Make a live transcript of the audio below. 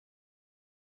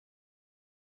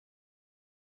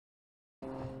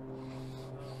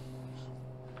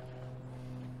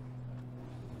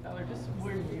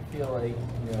feel like,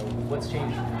 what's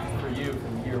changed for you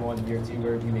from year one to year two?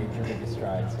 Where have you made your biggest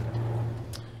strides?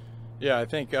 Yeah, I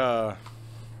think I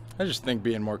just think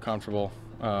being more comfortable,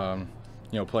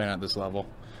 playing at this level.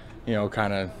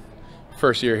 Kind of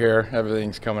first year here,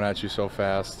 everything's coming at you so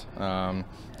fast.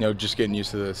 Just getting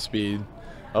used to the speed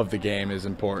of the game is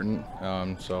important.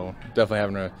 So definitely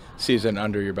having a season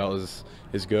under your belt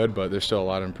is good, but there's still a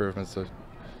lot of improvements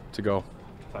to go.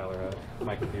 Tyler,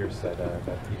 Mike Pierce said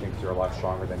that he thinks you're a lot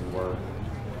stronger than you were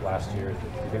last year.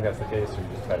 Do you think that's the case, or are you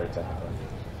just better technically?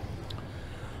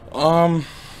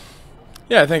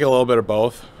 Yeah, I think a little bit of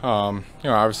both.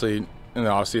 Obviously in the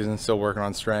off season, still working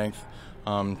on strength,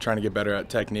 trying to get better at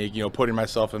technique. Putting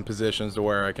myself in positions to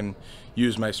where I can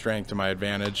use my strength to my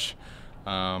advantage.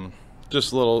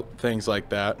 Just little things like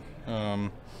that.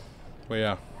 But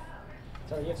yeah.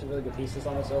 So you have some really good pieces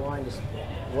on this O-line. Just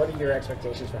what are your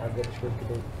expectations for how good this group could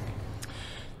be?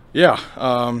 Yeah,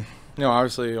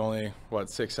 obviously only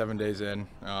 6-7 days in.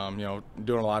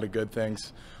 Doing a lot of good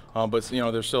things, but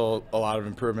there's still a lot of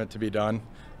improvement to be done.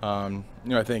 I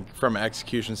think from an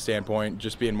execution standpoint,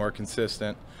 just being more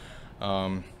consistent.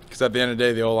 Because at the end of the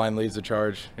day, the O-line leads the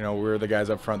charge. We're the guys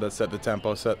up front that set the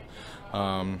tempo, set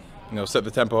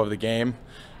the tempo of the game.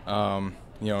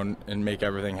 And make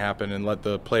everything happen and let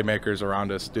the playmakers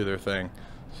around us do their thing.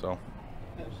 So,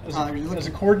 as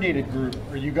a coordinated group,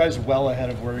 are you guys well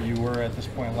ahead of where you were at this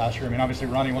point last year? I mean, obviously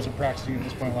Ronnie wasn't practicing at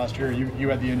this point last year. You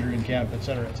had the injury in camp, et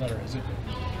cetera, et cetera. Is it?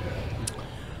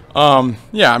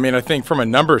 Yeah, I mean, I think from a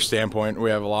number standpoint,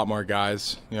 we have a lot more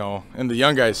guys. And the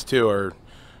young guys too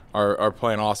are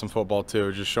playing awesome football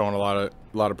too. Just showing a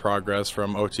lot of progress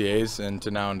from OTAs and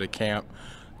to now into camp.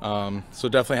 So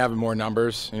definitely having more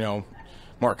numbers.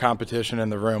 More competition in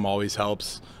the room always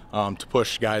helps to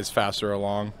push guys faster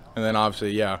along. And then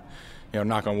obviously, yeah,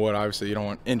 knock on wood, obviously you don't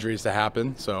want injuries to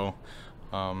happen. So,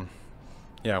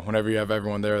 yeah, whenever you have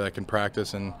everyone there that can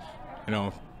practice and,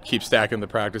 keep stacking the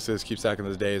practices, keep stacking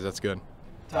those days, that's good.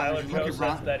 Tyler Joe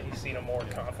says that he's seen a more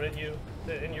confident you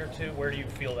in year two. Where do you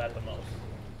feel that the most?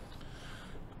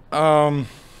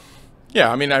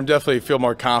 Yeah, I mean, I definitely feel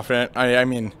more confident. I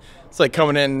mean, it's like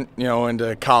coming in,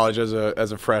 into college as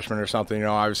a freshman or something.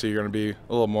 Obviously you're going to be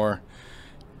a little more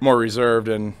reserved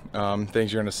in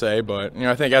things you're going to say. But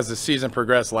I think as the season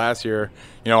progressed last year,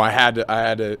 I had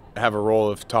to have a role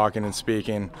of talking and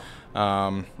speaking.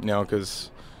 Because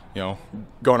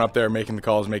going up there, making the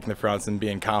calls, making the fronts, and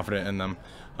being confident in them,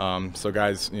 so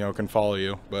guys can follow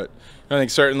you. But I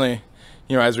think certainly,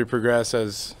 as we progress,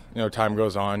 as time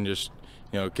goes on, just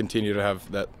continue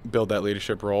to build that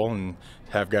leadership role and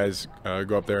have guys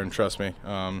go up there and trust me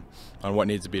on what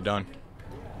needs to be done.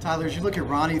 Tyler, as you look at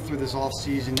Ronnie through this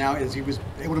offseason now, as he was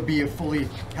able to be fully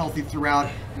healthy throughout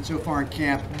and so far in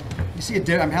camp, you see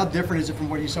how different is it from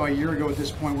what you saw a year ago at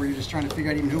this point where you're just trying to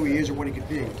figure out even who he is or what he could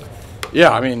be?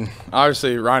 Yeah, I mean,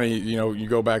 obviously Ronnie, you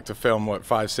go back to film,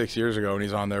 5-6 years ago, and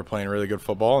he's on there playing really good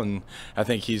football, and I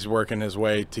think he's working his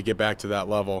way to get back to that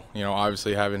level.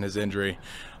 Obviously having his injury,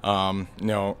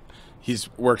 he's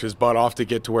worked his butt off to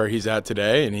get to where he's at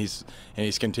today, and he's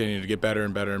continuing to get better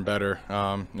and better and better.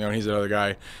 He's another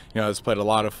guy, that's played a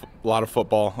lot of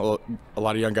football. A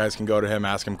lot of young guys can go to him,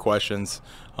 ask him questions.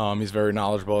 He's very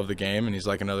knowledgeable of the game, and he's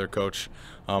like another coach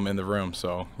in the room.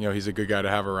 So, he's a good guy to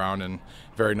have around and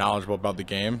very knowledgeable about the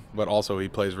game, but also he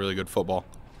plays really good football.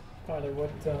 Tyler,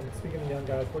 speaking of young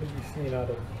guys, what have you seen out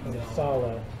of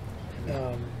Salah? In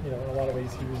a lot of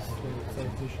ways he was in the same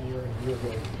position you were in a year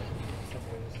ago.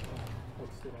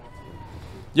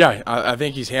 Yeah, I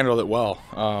think he's handled it well.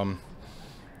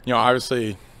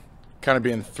 Obviously, kind of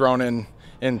being thrown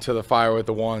into the fire with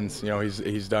the ones.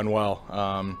 He's done well.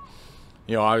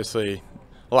 Obviously,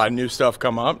 a lot of new stuff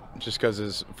come up just because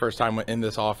his first time in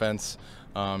this offense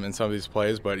in some of these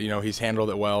plays. But he's handled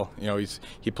it well.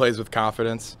 He plays with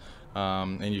confidence,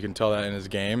 and you can tell that in his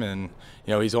game. And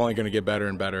he's only going to get better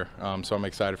and better. So I'm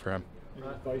excited for him. Any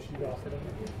advice you've offered him?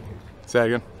 Say that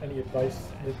again? Any advice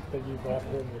that you've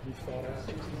offered him that he's thought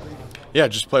of? Yeah,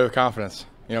 just play with confidence.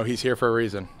 He's here for a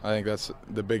reason. I think that's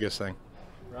the biggest thing.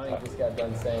 Ronnie just got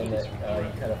done saying that you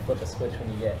kind of flip a switch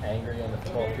when you get angry on the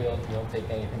football field. You don't take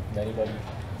anything from anybody.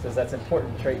 Says that's an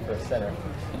important trait for a center.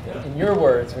 In your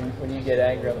words, when you get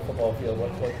angry on the football field,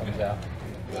 what comes out?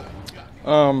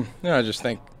 I just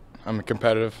think I'm a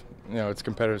competitive. It's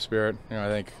competitive spirit. I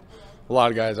think a lot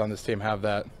of guys on this team have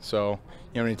that. So,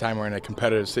 anytime we're in a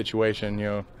competitive situation,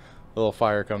 a little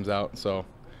fire comes out. So,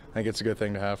 I think it's a good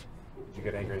thing to have. Did you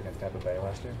get angry against Tampa Bay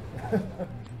last year?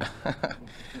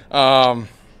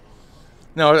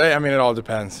 No, I mean, it all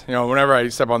depends. Whenever I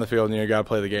step on the field, you got to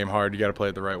play the game hard. You got to play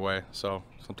it the right way. So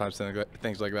sometimes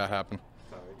things like that happen.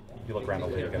 you look around the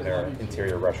league and there are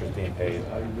interior rushers being paid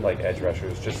like edge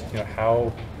rushers. Just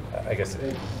how, I guess,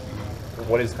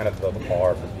 what is kind of the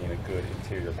bar for being a good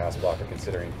interior pass blocker,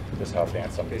 considering just how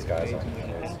advanced some of these guys are?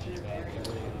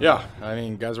 Yeah, I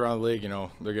mean, guys around the league,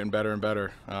 they're getting better and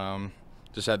better.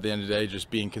 Just at the end of the day, just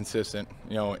being consistent,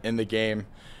 in the game,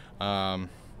 not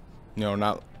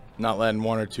letting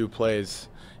one or two plays,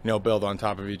 build on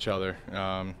top of each other.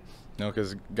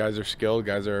 Because guys are skilled,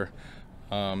 guys are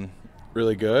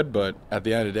really good, but at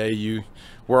the end of the day,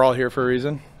 we're all here for a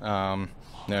reason.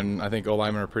 And I think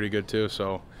O-linemen are pretty good too.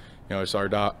 So, it's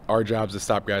our jobs to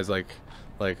stop guys like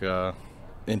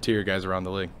interior guys around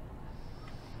the league.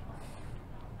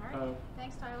 All right.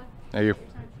 Thanks, Tyler. Thank you.